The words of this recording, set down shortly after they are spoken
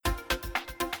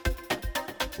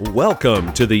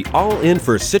Welcome to the All In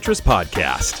for Citrus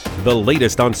podcast, the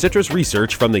latest on citrus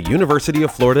research from the University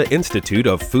of Florida Institute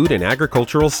of Food and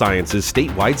Agricultural Sciences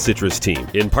statewide citrus team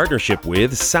in partnership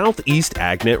with Southeast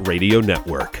AgNet Radio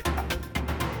Network.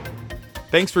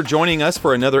 Thanks for joining us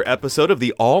for another episode of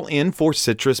the All In for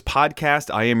Citrus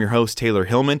podcast. I am your host, Taylor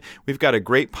Hillman. We've got a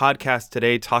great podcast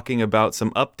today talking about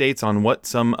some updates on what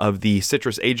some of the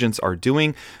citrus agents are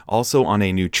doing, also on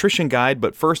a nutrition guide.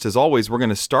 But first, as always, we're going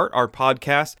to start our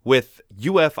podcast with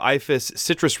UF-IFAS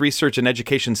Citrus Research and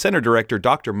Education Center Director,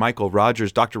 Dr. Michael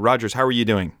Rogers. Dr. Rogers, how are you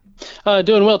doing?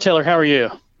 Doing well, Taylor. How are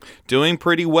you? Doing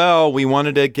pretty well. We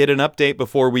wanted to get an update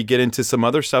before we get into some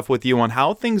other stuff with you on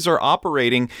how things are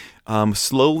operating,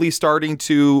 slowly starting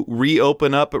to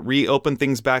reopen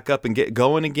things back up and get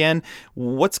going again.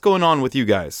 What's going on with you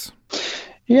guys?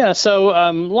 Yeah, so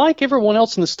like everyone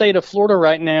else in the state of Florida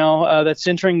right now, that's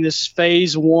entering this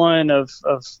phase one of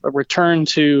a return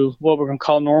to what we're going to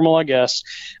call normal, I guess.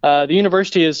 The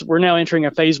university we're now entering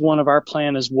a phase one of our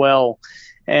plan as well.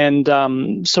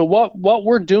 And so what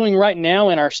we're doing right now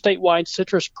in our statewide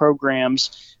citrus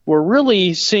programs, we're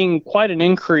really seeing quite an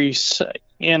increase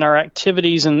in our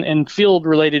activities and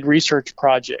field-related research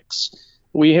projects.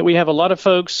 We have a lot of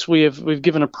folks. We've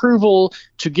given approval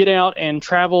to get out and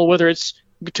travel, whether it's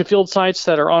to field sites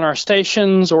that are on our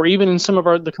stations or even in some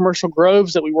of the commercial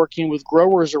groves that we work in with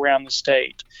growers around the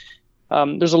state.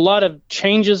 There's a lot of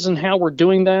changes in how we're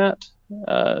doing that.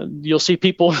 You'll see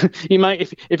people, you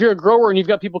might, if you're a grower and you've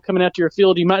got people coming out to your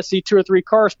field, you might see 2 or 3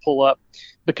 cars pull up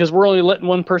because we're only letting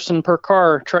one person per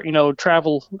car,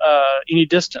 travel any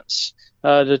distance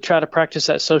to try to practice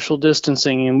that social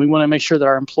distancing. And we want to make sure that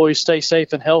our employees stay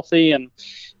safe and healthy and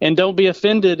don't be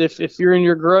offended if they're in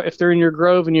your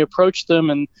grove and you approach them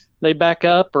and they back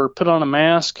up or put on a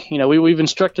mask. We've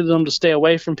instructed them to stay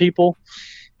away from people.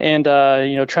 And,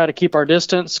 try to keep our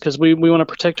distance because we want to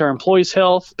protect our employees'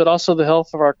 health, but also the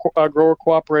health of our grower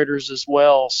cooperators as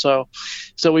well. So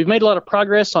we've made a lot of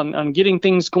progress on getting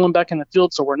things going back in the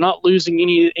field, so we're not losing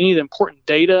any of the important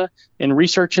data and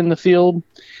research in the field.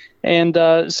 And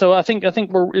so I think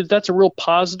that's a real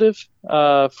positive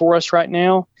for us right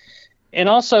now. And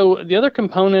also the other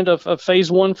component of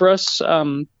phase one for us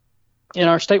in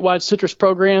our statewide citrus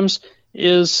programs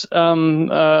is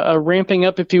a ramping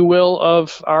up, if you will,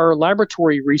 of our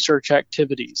laboratory research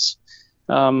activities.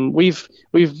 We've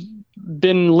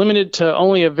been limited to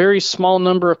only a very small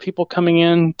number of people coming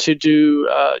in to do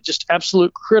just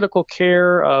absolute critical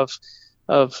care of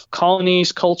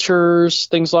colonies, cultures,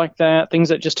 things like that, things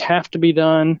that just have to be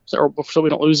done so we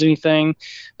don't lose anything.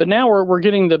 But now we're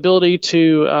getting the ability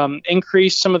to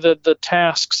increase some of the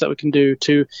tasks that we can do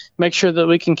to make sure that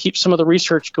we can keep some of the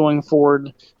research going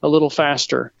forward a little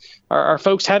faster. Our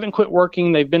folks haven't quit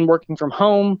working. They've been working from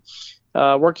home,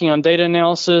 working on data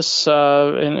analysis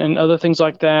and other things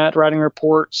like that, writing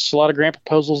reports, a lot of grant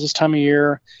proposals this time of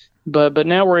year. But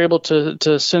now we're able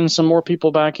to send some more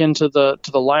people back into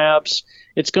the labs.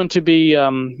 It's going to be a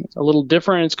little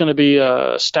different. It's going to be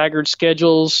staggered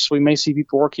schedules. We may see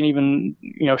people working even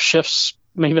shifts,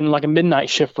 even like a midnight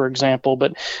shift, for example.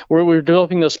 But we're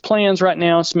developing those plans right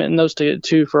now, submitting those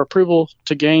for approval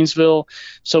to Gainesville,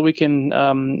 so we can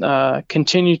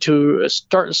continue to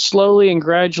start slowly and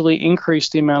gradually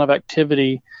increase the amount of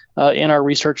activity in our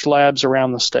research labs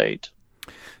around the state.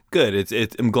 Good.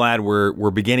 I'm glad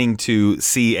we're beginning to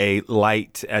see a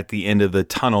light at the end of the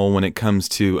tunnel when it comes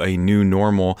to a new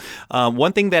normal.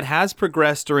 One thing that has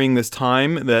progressed during this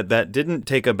time that didn't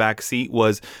take a back seat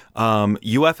was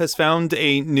UF has found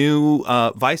a new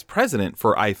vice president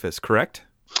for IFAS, correct?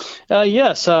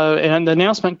 Yes, and the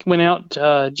announcement went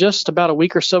out just about a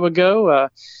week or so ago.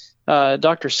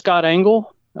 Dr. Scott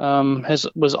Engel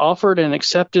was offered and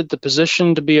accepted the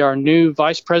position to be our new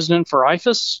vice president for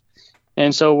IFAS.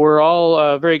 And so we're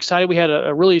all very excited. We had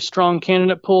a really strong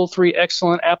candidate pool, 3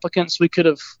 excellent applicants. We could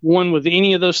have won with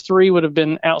any of those 3, would have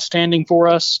been outstanding for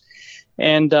us.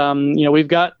 And, we've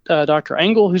got Dr.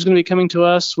 Engel, who's going to be coming to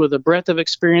us with a breadth of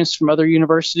experience from other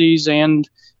universities and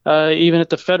even at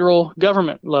the federal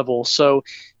government level,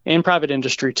 and private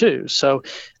industry too. So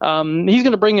he's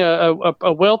going to bring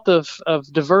a wealth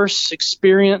of diverse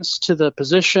experience to the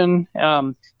position.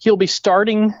 He'll be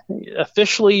starting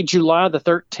officially July the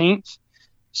 13th.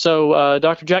 So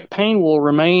Dr. Jack Payne will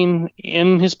remain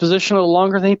in his position a little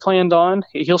longer than he planned on.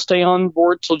 He'll stay on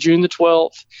board till June the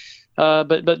 12th.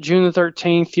 But June the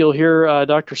 13th, you'll hear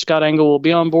Dr. Scott Engel will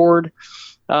be on board.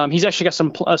 He's actually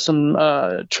got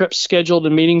some trips scheduled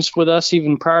and meetings with us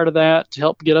even prior to that to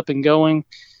help get up and going.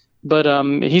 But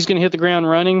he's going to hit the ground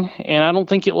running, and I don't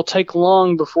think it will take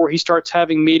long before he starts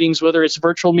having meetings, whether it's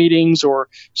virtual meetings or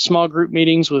small group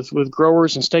meetings with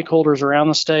growers and stakeholders around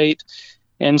the state.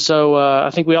 And so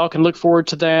I think we all can look forward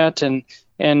to that, and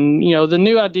the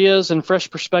new ideas and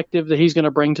fresh perspective that he's going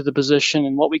to bring to the position,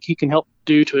 and what he can help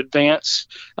do to advance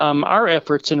our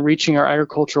efforts in reaching our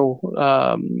agricultural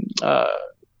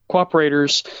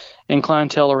cooperators and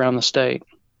clientele around the state.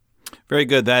 Very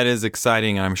good. That is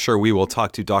exciting. I'm sure we will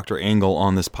talk to Dr. Engel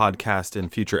on this podcast in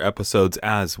future episodes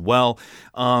as well.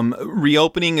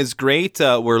 Reopening is great.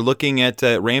 We're looking at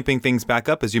ramping things back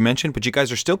up, as you mentioned, but you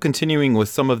guys are still continuing with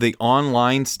some of the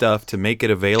online stuff to make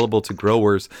it available to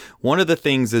growers. One of the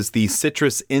things is the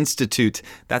Citrus Institute.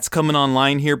 That's coming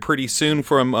online here pretty soon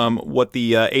from what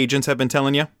the agents have been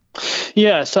telling you.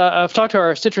 Yes, I've talked to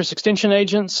our citrus extension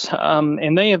agents,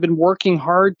 and they have been working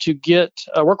hard to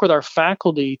work with our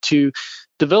faculty to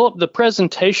develop the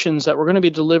presentations that were going to be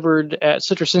delivered at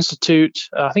Citrus Institute.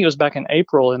 I think it was back in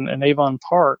April in Avon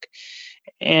Park.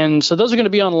 And so those are going to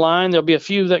be online. There'll be a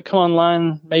few that come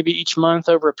online maybe each month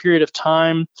over a period of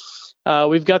time.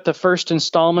 We've got the first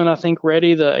installment, I think,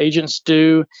 ready. The agents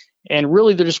do. And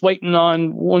really, they're just waiting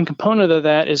on one component of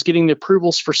that is getting the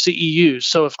approvals for CEUs.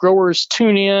 So if growers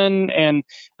tune in and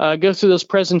go through those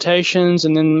presentations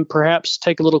and then perhaps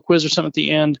take a little quiz or something at the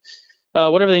end,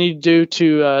 whatever they need to do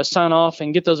to sign off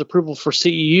and get those approvals for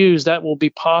CEUs, that will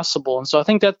be possible. And so I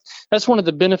think that's one of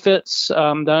the benefits that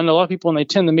I know a lot of people when they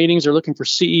attend the meetings are looking for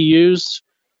CEUs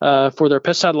for their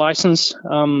pesticide license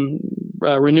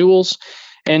renewals.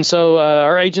 And so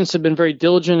our agents have been very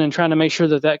diligent in trying to make sure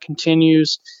that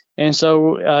continues. And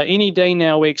so any day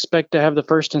now, we expect to have the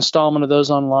first installment of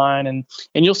those online. And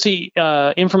you'll see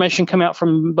information come out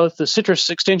from both the citrus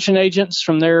extension agents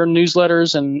from their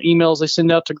newsletters and emails they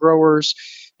send out to growers.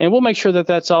 And we'll make sure that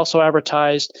that's also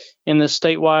advertised in the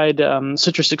statewide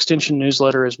citrus extension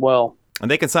newsletter as well.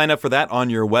 And they can sign up for that on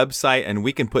your website, and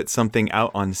we can put something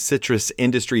out on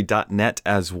citrusindustry.net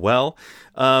as well.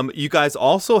 You guys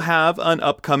also have an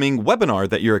upcoming webinar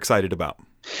that you're excited about.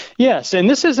 Yes, and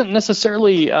this isn't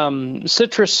necessarily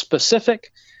citrus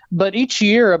specific, but each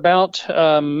year about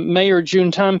May or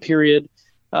June time period,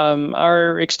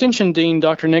 our extension dean,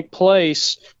 Dr. Nick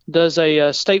Place, does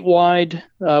a statewide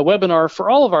webinar for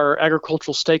all of our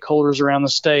agricultural stakeholders around the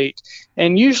state.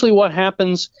 And usually what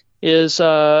happens is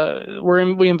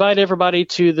we invite everybody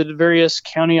to the various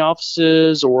county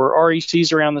offices or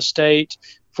RECs around the state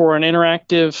for an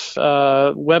interactive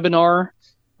webinar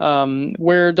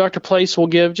where Dr. Place will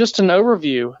give just an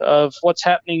overview of what's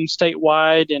happening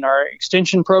statewide in our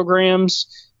extension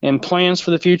programs and plans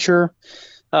for the future.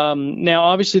 Now,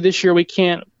 obviously, this year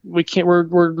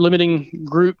we're limiting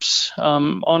groups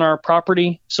on our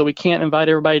property, so we can't invite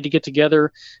everybody to get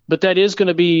together. But that is going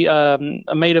to be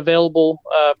made available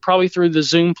probably through the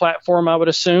Zoom platform, I would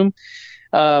assume.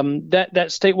 That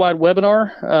statewide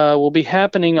webinar will be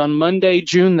happening on Monday,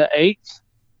 June the 8th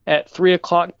at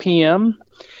 3:00 p.m.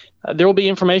 There will be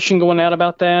information going out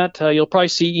about that. You'll probably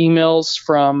see emails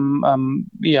from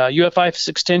UF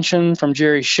Extension, from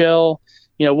Jerry Shell.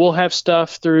 We'll have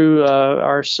stuff through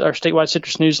our statewide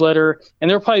citrus newsletter, and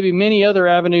there'll probably be many other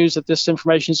avenues that this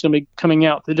information is going to be coming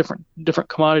out to different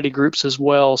commodity groups as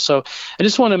well. So I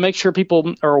just want to make sure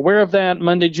people are aware of that.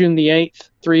 Monday, June the 8th,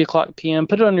 3:00 p.m.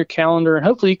 Put it on your calendar, and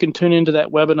hopefully you can tune into that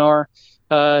webinar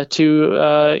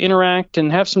to interact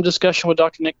and have some discussion with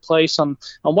Dr. Nick Place on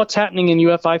what's happening in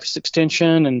UF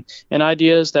Extension and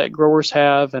ideas that growers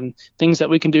have and things that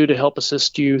we can do to help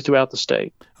assist you throughout the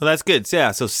state. Well, that's good.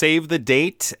 Yeah, so save the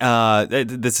date.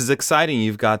 This is exciting.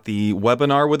 You've got the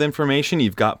webinar with information.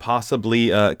 You've got possibly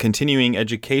continuing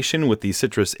education with the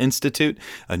Citrus Institute,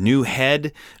 a new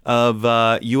head of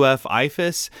UF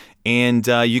IFAS. And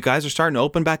you guys are starting to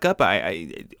open back up.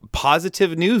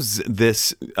 Positive news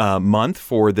this month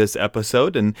for this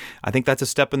episode, and I think that's a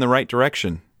step in the right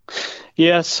direction.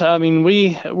 Yes, I mean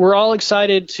we're all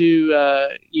excited to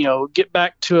get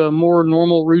back to a more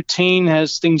normal routine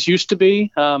as things used to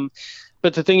be.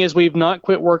 But the thing is, we've not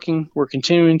quit working. We're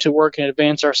continuing to work and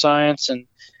advance our science,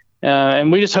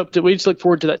 and we just look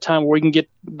forward to that time where we can get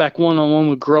back one-on-one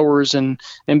with growers and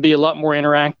be a lot more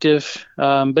interactive.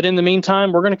 But in the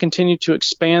meantime, we're going to continue to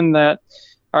expand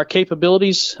our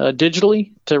capabilities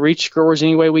digitally to reach growers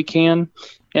any way we can.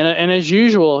 And as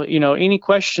usual, any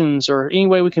questions or any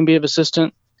way we can be of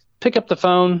assistance, pick up the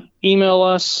phone, email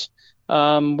us.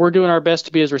 We're doing our best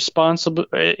to be as responsive,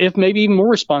 if maybe even more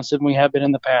responsive than we have been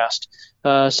in the past.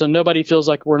 So nobody feels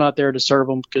like we're not there to serve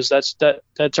them, because that's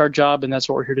our job and that's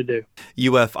what we're here to do.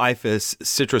 UF IFAS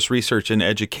Citrus Research and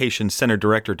Education Center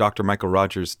Director, Dr. Michael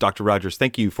Rogers. Dr. Rogers,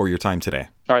 thank you for your time today.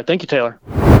 All right. Thank you, Taylor.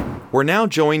 We're now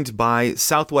joined by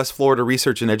Southwest Florida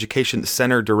Research and Education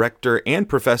Center Director and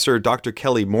Professor Dr.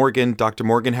 Kelly Morgan. Dr.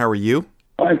 Morgan, how are you?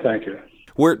 Fine, thank you.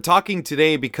 We're talking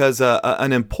today because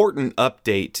an important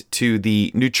update to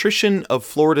the Nutrition of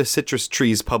Florida Citrus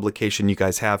Trees publication you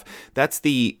guys have. That's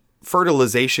the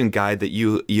fertilization guide that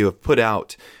you have put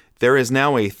out. There is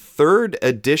now a third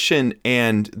edition,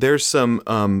 and there's some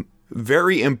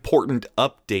very important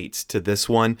updates to this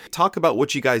one. Talk about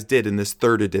what you guys did in this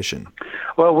third edition.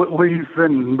 Well, we've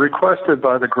been requested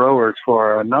by the growers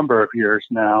for a number of years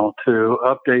now to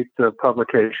update the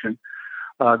publication.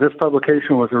 This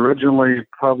publication was originally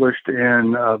published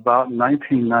in about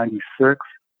 1996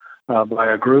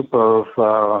 by a group of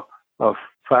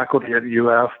faculty at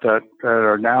UF that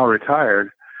are now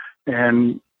retired.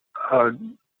 And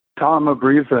Tom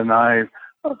Abriza and I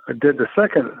did the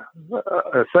second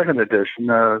edition,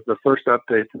 the first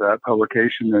update to that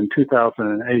publication in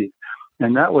 2008.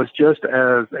 And that was just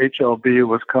as HLB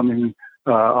was coming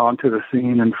onto the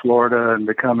scene in Florida and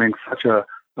becoming such a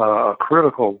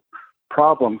critical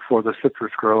problem for the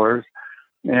citrus growers.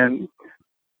 And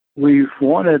we've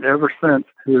wanted ever since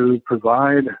to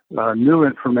provide new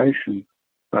information,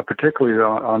 particularly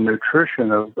on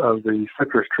nutrition of the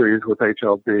citrus trees with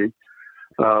HLB.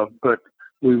 But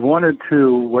we wanted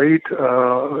to wait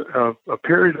a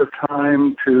period of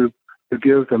time to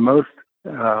give the most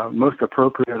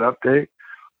appropriate update.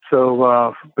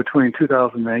 So between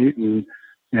 2008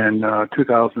 and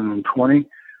 2020,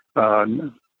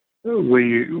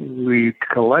 we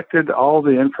collected all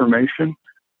the information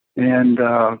and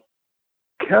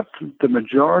kept the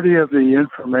majority of the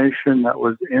information that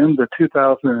was in the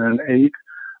 2008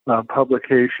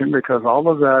 publication, because all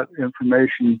of that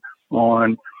information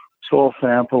on soil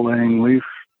sampling, leaf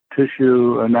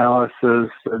tissue analysis,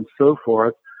 and so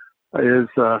forth is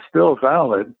still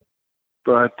valid.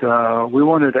 But we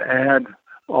wanted to add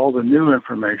all the new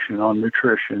information on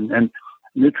nutrition, and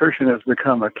nutrition has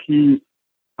become a key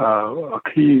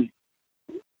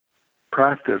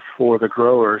practice for the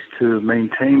growers to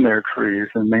maintain their trees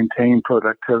and maintain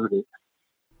productivity.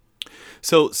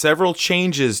 So several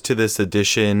changes to this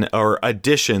edition, or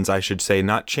additions, I should say,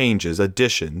 not changes,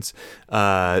 additions,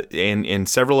 in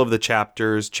several of the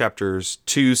chapters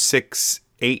 2, 6,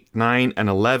 8, 9, and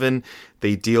 11.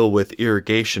 They deal with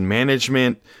irrigation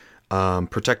management,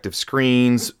 protective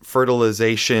screens,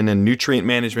 fertilization and nutrient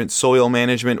management, soil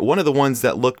management. One of the ones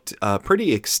that looked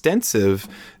pretty extensive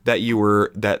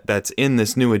that's in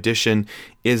this new edition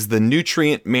is the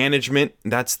nutrient management.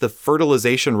 That's the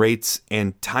fertilization rates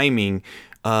and timing.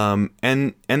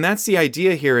 And that's the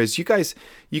idea here is you guys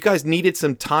needed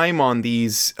some time on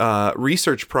these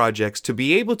research projects to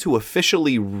be able to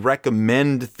officially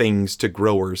recommend things to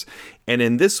growers. And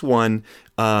in this one,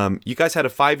 you guys had a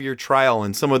 5-year trial,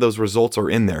 and some of those results are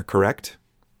in there, correct?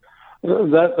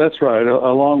 That's right,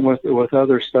 along with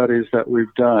other studies that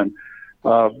we've done.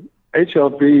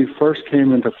 HLB first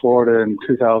came into Florida in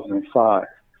 2005.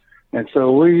 And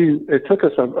so it took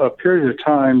us a period of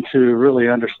time to really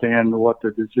understand what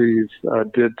the disease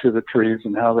did to the trees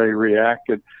and how they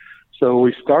reacted. So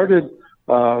we started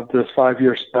this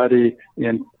 5-year study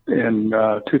in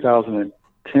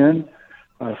 2010,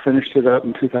 finished it up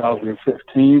in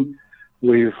 2015.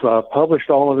 We've published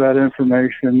all of that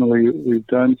information. We've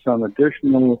done some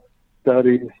additional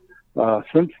studies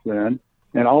since then,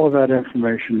 and all of that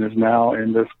information is now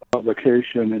in this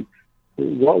publication. And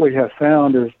what we have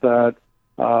found is that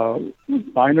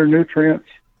minor nutrients,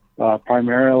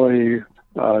 primarily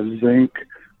zinc,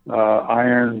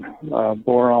 iron,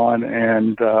 boron,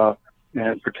 and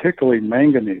particularly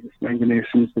manganese. Manganese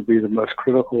seems to be the most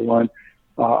critical one.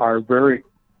 Are very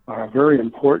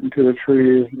important to the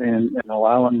trees and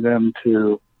allowing them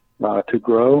to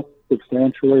grow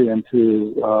substantially and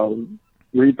to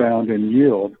rebound in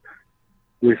yield.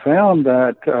 We found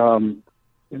that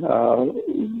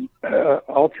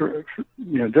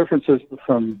differences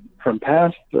from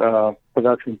past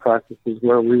production practices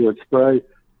where we would spray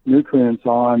nutrients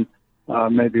on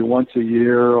maybe once a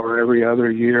year or every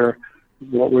other year.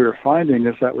 What we were finding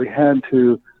is that we had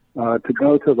to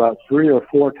go to about 3 or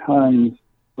 4 times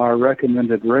our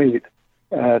recommended rate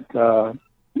at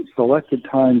selected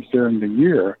times during the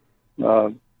year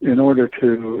in order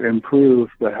to improve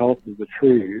the health of the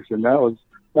trees, and that was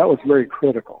very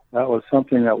critical. That was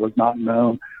something that was not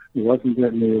known. It wasn't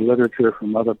in the literature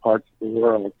from other parts of the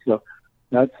world. So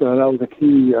that was a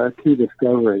key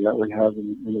discovery that we have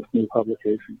in this new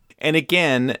publication. And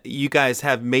again, you guys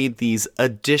have made these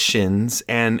additions,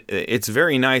 and it's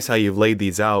very nice how you've laid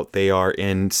these out. They are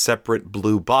in separate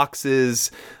blue boxes.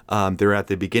 They're at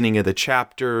the beginning of the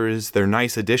chapters. They're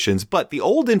nice additions, but the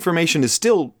old information is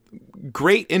still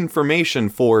great information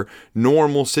for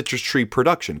normal citrus tree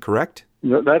production, correct?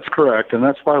 That's correct, and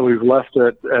that's why we've left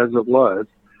it as it was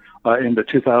in the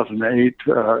 2008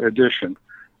 edition.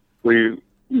 We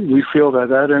feel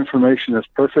that information is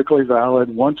perfectly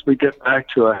valid. Once we get back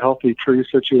to a healthy tree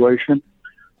situation,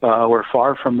 we're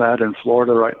far from that in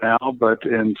Florida right now, but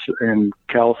in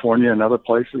California and other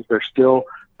places, they're still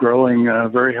growing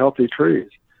very healthy trees.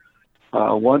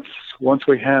 Once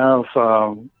we have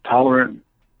tolerant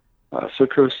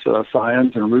citrus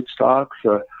scions and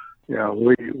rootstocks,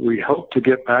 we hope to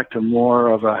get back to more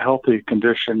of a healthy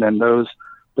condition, and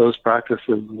those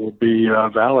practices will be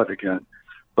valid again.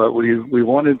 But we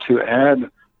wanted to add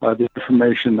the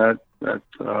information that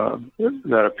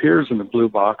appears in the blue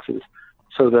boxes,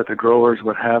 so that the growers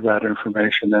would have that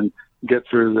information and get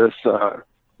through this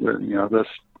this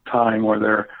time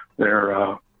where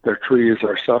their trees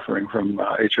are suffering from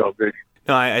HLB.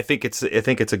 No, I think it's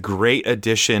a great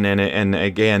addition, and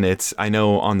again, I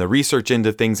know on the research end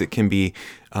of things, it can be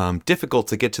difficult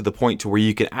to get to the point to where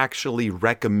you can actually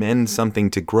recommend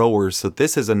something to growers. So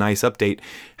this is a nice update.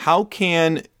 How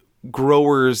can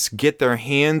growers get their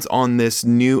hands on this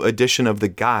new edition of the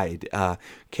guide?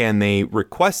 Can they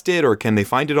request it, or can they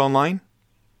find it online?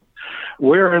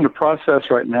 We're in the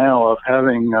process right now of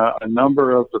having a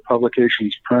number of the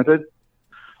publications printed.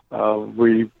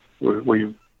 We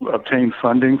obtained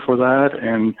funding for that,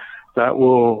 and that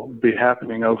will be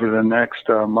happening over the next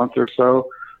month or so.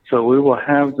 So we will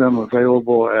have them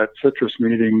available at citrus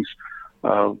meetings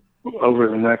over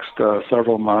the next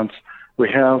several months. We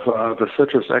have the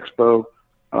Citrus Expo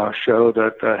show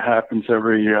that happens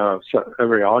every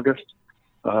August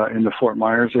in the Fort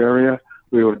Myers area.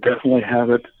 We will definitely have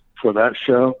it for that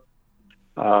show.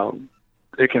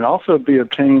 It can also be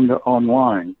obtained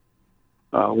online.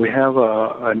 We have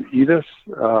an EDIS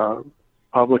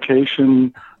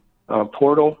publication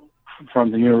portal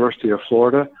from the University of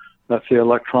Florida. That's the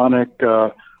electronic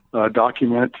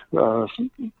document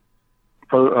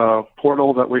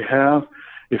portal that we have.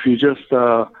 If you just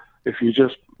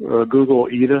Google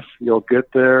EDIS, you'll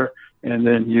get there, and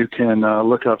then you can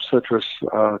look up citrus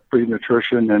tree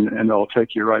nutrition, and it'll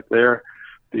take you right there.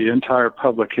 The entire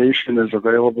publication is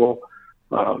available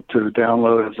to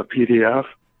download as a PDF,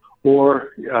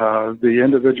 or the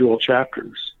individual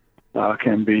chapters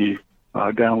can be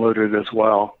downloaded as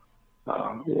well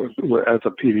as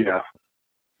a PDF.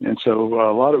 And so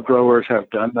a lot of growers have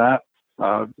done that,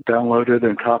 downloaded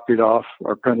and copied off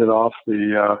or printed off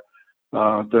the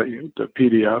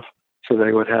PDF, so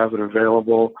they would have it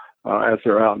available as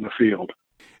they're out in the field.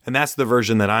 And that's the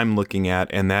version that I'm looking at,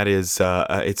 and that is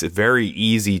it's very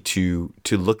easy to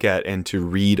look at and to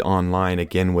read online,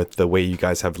 again, with the way you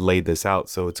guys have laid this out.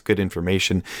 So it's good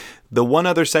information. The one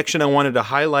other section I wanted to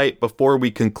highlight before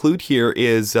we conclude here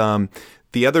is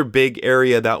the other big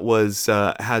area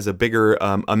that has a bigger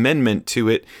amendment to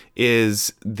it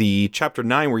is the Chapter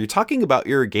 9, where you're talking about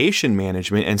irrigation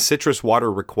management and citrus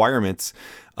water requirements.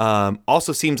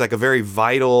 Also seems like a very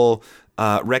vital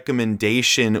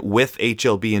recommendation with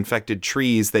HLB infected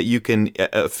trees that you can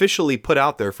officially put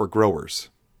out there for growers.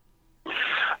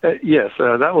 Yes,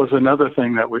 that was another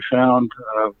thing that we found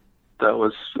that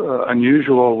was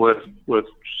unusual with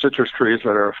citrus trees that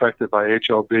are affected by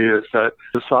HLB, is that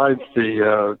besides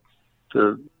the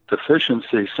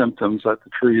deficiency symptoms that the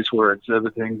trees were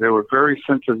exhibiting, they were very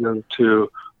sensitive to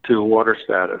water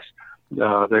status.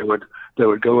 They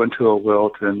would go into a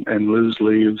wilt and lose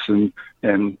leaves and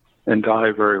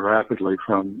die very rapidly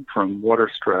from water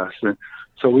stress. And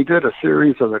so we did a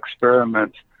series of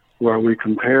experiments where we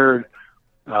compared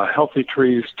healthy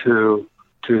trees to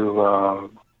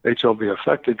HLB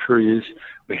affected trees.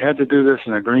 We had to do this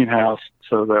in a greenhouse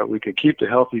so that we could keep the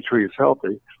healthy trees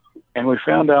healthy. And we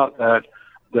found out that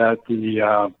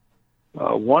the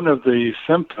one of the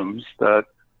symptoms of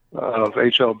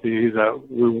HLB that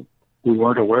we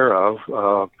weren't aware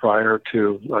of prior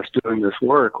to us doing this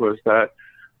work was that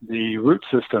the root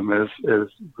system is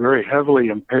very heavily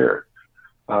impaired.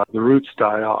 The roots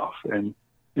die off, and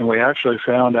we actually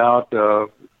found out,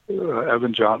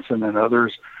 Evan Johnson and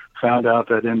others found out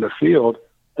that in the field,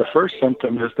 the first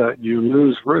symptom is that you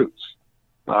lose roots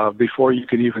before you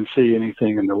can even see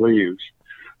anything in the leaves.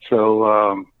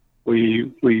 So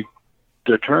we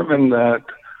determined that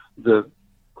the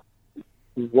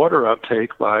water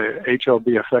uptake by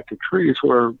HLB affected trees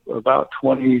were about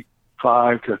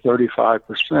 25 to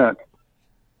 35%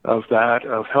 of that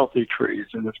of healthy trees,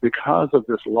 and it's because of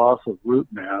this loss of root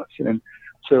mass. And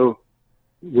so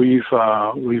we've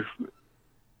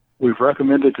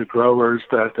recommended to growers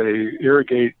that they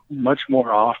irrigate much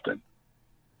more often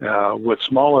with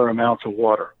smaller amounts of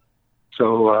water.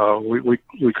 So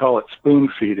we call it spoon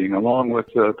feeding, along with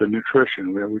the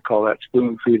nutrition. We call that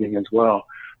spoon feeding as well.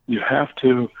 You have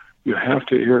to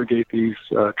irrigate these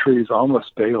trees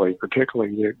almost daily,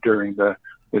 particularly during the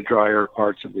drier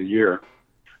parts of the year.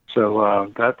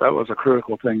 So that was a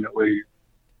critical thing that we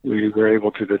were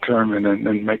able to determine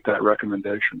and make that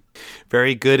recommendation.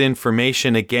 Very good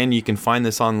information. Again, you can find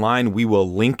this online. We will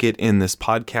link it in this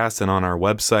podcast and on our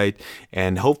website,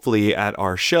 and hopefully at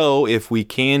our show, if we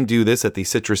can do this at the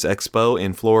Citrus Expo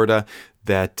in Florida,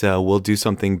 that we'll do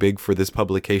something big for this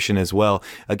publication as well.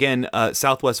 Again,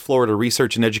 Southwest Florida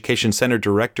Research and Education Center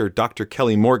Director, Dr.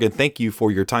 Kelly Morgan, thank you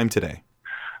for your time today.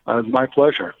 My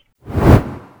pleasure.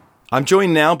 I'm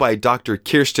joined now by Dr.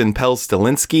 Kirsten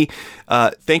Pell-Stalinsky.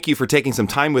 Thank you for taking some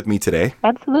time with me today.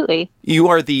 Absolutely. You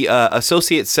are the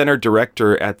Associate Center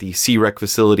Director at the CREC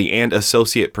facility and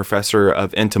Associate Professor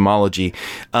of Entomology.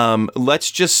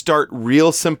 Let's just start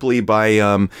real simply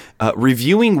by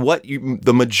reviewing what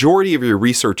the majority of your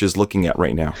research is looking at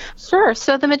right now. Sure.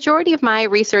 So the majority of my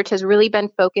research has really been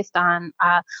focused on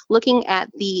looking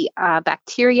at the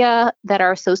bacteria that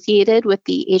are associated with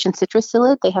the Asian citrus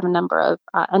psyllid. They have a number of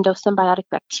endosymbiotic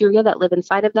bacteria that live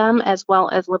inside of them, as well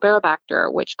as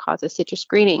Liberibacter, which causes citrus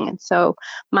greening. And so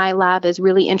my lab is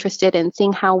really interested in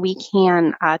seeing how we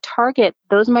can target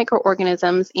those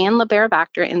microorganisms and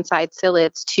Liberibacter inside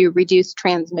psyllids to reduce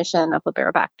transmission of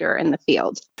Liberibacter in the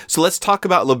field. So let's talk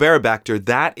about Liberibacter.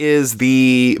 That is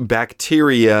the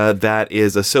bacteria that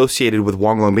is associated with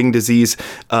Wong-Long-Bing disease.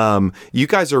 You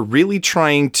guys are really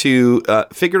trying to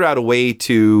figure out a way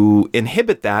to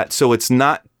inhibit that so it's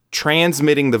not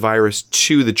transmitting the virus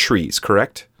to the trees,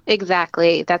 correct?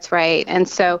 Exactly. That's right. And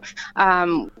so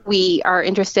we are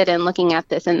interested in looking at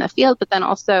this in the field, but then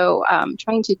also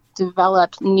trying to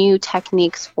develop new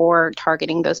techniques for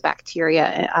targeting those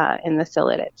bacteria in the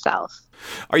psyllid itself.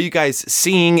 Are you guys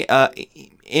seeing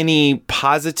any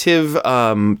positive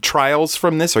trials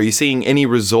from this? Are you seeing any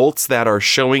results that are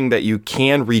showing that you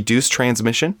can reduce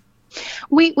transmission?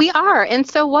 We are. And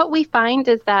so what we find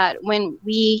is that when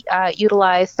we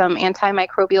utilize some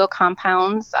antimicrobial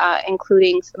compounds,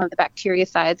 including some of the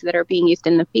bactericides that are being used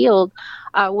in the field,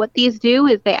 what these do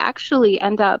is they actually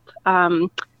end up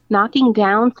knocking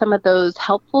down some of those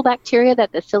helpful bacteria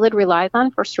that the psyllid relies on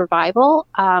for survival.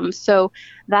 So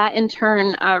that in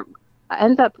turn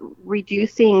ends up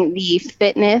reducing the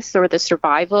fitness or the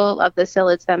survival of the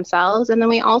psyllids themselves. And then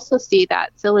we also see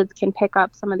that psyllids can pick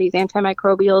up some of these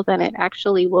antimicrobials, and it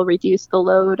actually will reduce the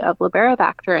load of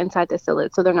Liberibacter inside the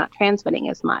psyllid, so they're not transmitting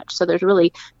as much. So there's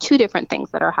really two different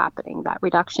things that are happening, that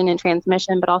reduction in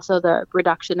transmission, but also the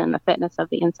reduction in the fitness of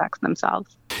the insects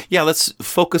themselves. Yeah, let's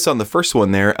focus on the first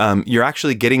one there. You're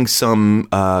actually getting some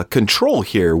control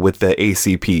here with the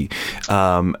ACP.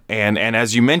 And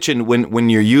as you mentioned, when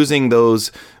you're using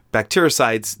those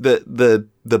bactericides,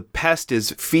 the pest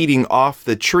is feeding off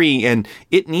the tree, and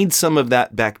it needs some of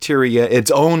that bacteria,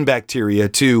 its own bacteria,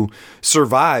 to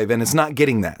survive, and it's not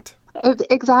getting that.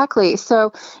 Exactly.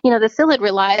 So, the psyllid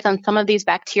relies on some of these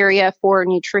bacteria for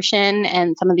nutrition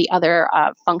and some of the other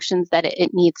functions that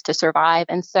it needs to survive.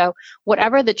 And so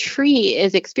whatever the tree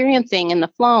is experiencing in the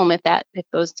phloem, if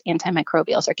those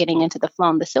antimicrobials are getting into the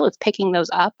phloem, the psyllid's picking those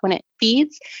up when it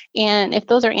feeds. And if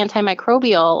those are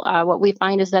antimicrobial, what we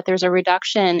find is that there's a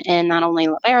reduction in not only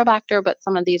Liberibacter, but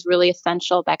some of these really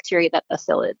essential bacteria that the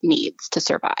psyllid needs to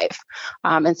survive.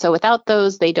 And so without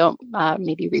those, they don't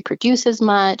maybe reproduce as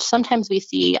much. Sometimes we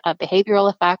see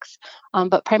behavioral effects,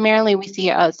 but primarily we see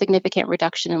a significant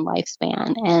reduction in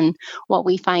lifespan. And what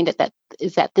we find is that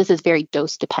this is very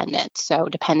dose dependent. So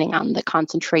depending on the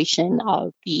concentration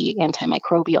of the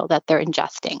antimicrobial that they're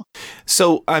ingesting.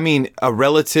 So, a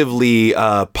relatively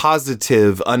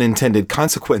positive unintended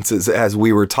consequences, as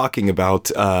we were talking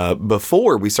about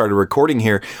before we started recording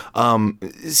here,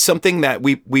 something that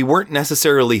we weren't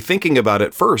necessarily thinking about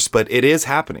at first, but it is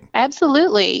happening.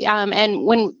 Absolutely. And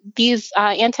when these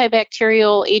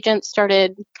antibacterial agents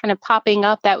started kind of popping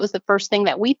up, that was the first thing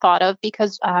that we thought of,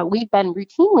 because we've been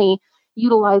routinely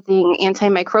utilizing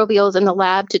antimicrobials in the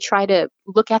lab to try to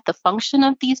look at the function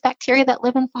of these bacteria that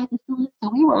live inside the psyllid. So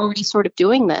we were already sort of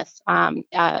doing this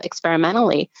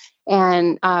experimentally.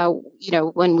 And,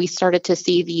 when we started to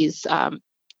see these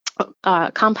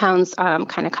compounds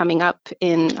kind of coming up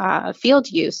in field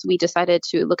use, we decided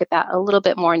to look at that a little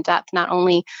bit more in depth, not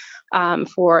only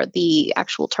for the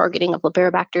actual targeting of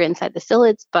Liberibacter inside the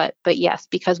psyllids, but yes,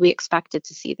 because we expected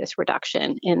to see this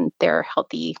reduction in their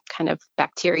healthy kind of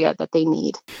bacteria that they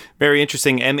need. Very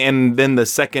interesting. And then the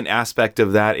second aspect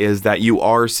of that is that you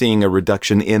are seeing a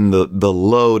reduction in the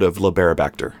load of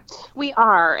Liberibacter. We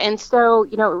are. And so,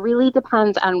 it really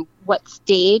depends on what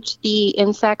stage the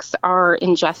insects are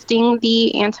ingesting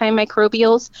the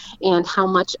antimicrobials and how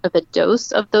much of a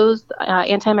dose of those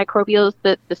antimicrobials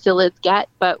that the psyllids get.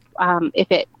 But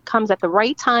if it comes at the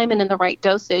right time and in the right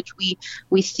dosage,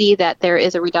 we see that there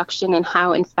is a reduction in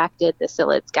how infected the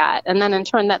psyllids get. And then in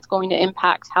turn, that's going to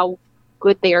impact how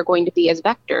good they are going to be as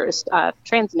vectors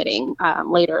transmitting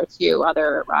later to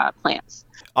other plants.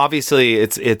 Obviously,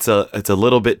 it's a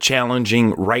little bit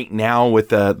challenging right now with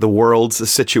the world's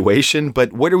situation.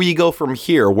 But where do we go from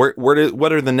here? What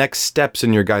are the next steps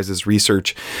in your guys'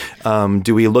 research?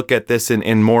 Do we look at this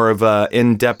in more of a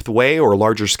in-depth way or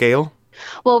larger scale?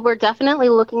 Well, we're definitely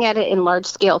looking at it in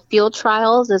large-scale field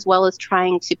trials, as well as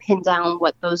trying to pin down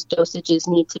what those dosages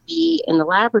need to be in the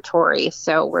laboratory.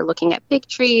 So we're looking at big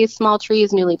trees, small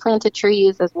trees, newly planted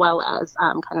trees, as well as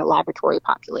kind of laboratory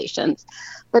populations.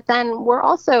 But then we're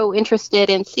also interested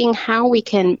in seeing how we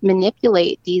can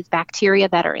manipulate these bacteria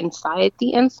that are inside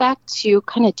the insect to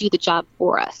kind of do the job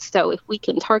for us. So if we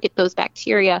can target those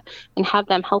bacteria and have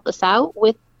them help us out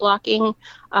with blocking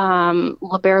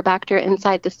Lobarobacter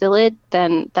inside the psyllid,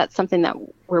 then that's something that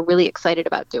we're really excited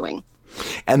about doing.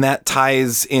 And that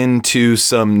ties into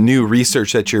some new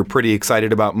research that you're pretty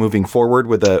excited about moving forward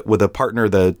with a partner,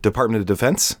 the Department of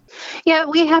Defense? Yeah,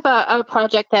 we have a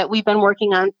project that we've been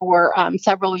working on for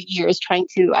several years, trying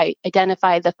to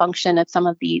identify the function of some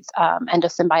of these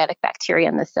endosymbiotic bacteria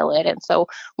in the psyllid. And so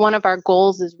one of our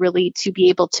goals is really to be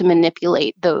able to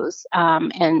manipulate those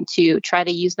and to try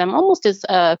to use them almost as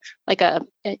an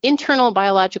internal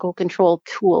biological control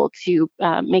tool to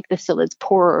make the psyllids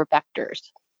poorer vectors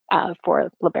for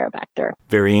Lobarobacter.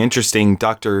 Very interesting.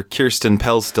 Dr. Kirsten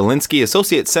Pelz-Dolinski,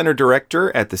 Associate Center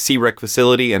Director at the CREC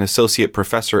facility and Associate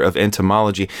Professor of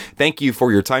Entomology. Thank you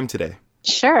for your time today.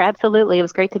 Sure, absolutely. It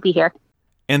was great to be here.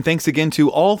 And thanks again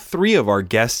to all three of our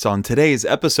guests on today's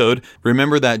episode.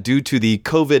 Remember that due to the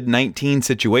COVID-19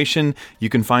 situation, you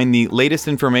can find the latest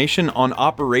information on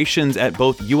operations at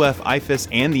both UF-IFAS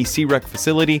and the CREC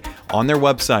facility on their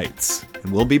websites.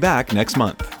 And we'll be back next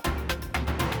month.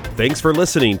 Thanks for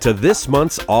listening to this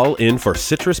month's All In for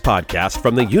Citrus podcast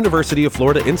from the University of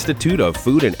Florida Institute of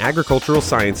Food and Agricultural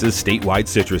Sciences statewide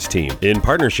citrus team in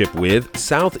partnership with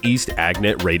Southeast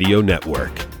AgNet Radio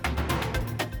Network.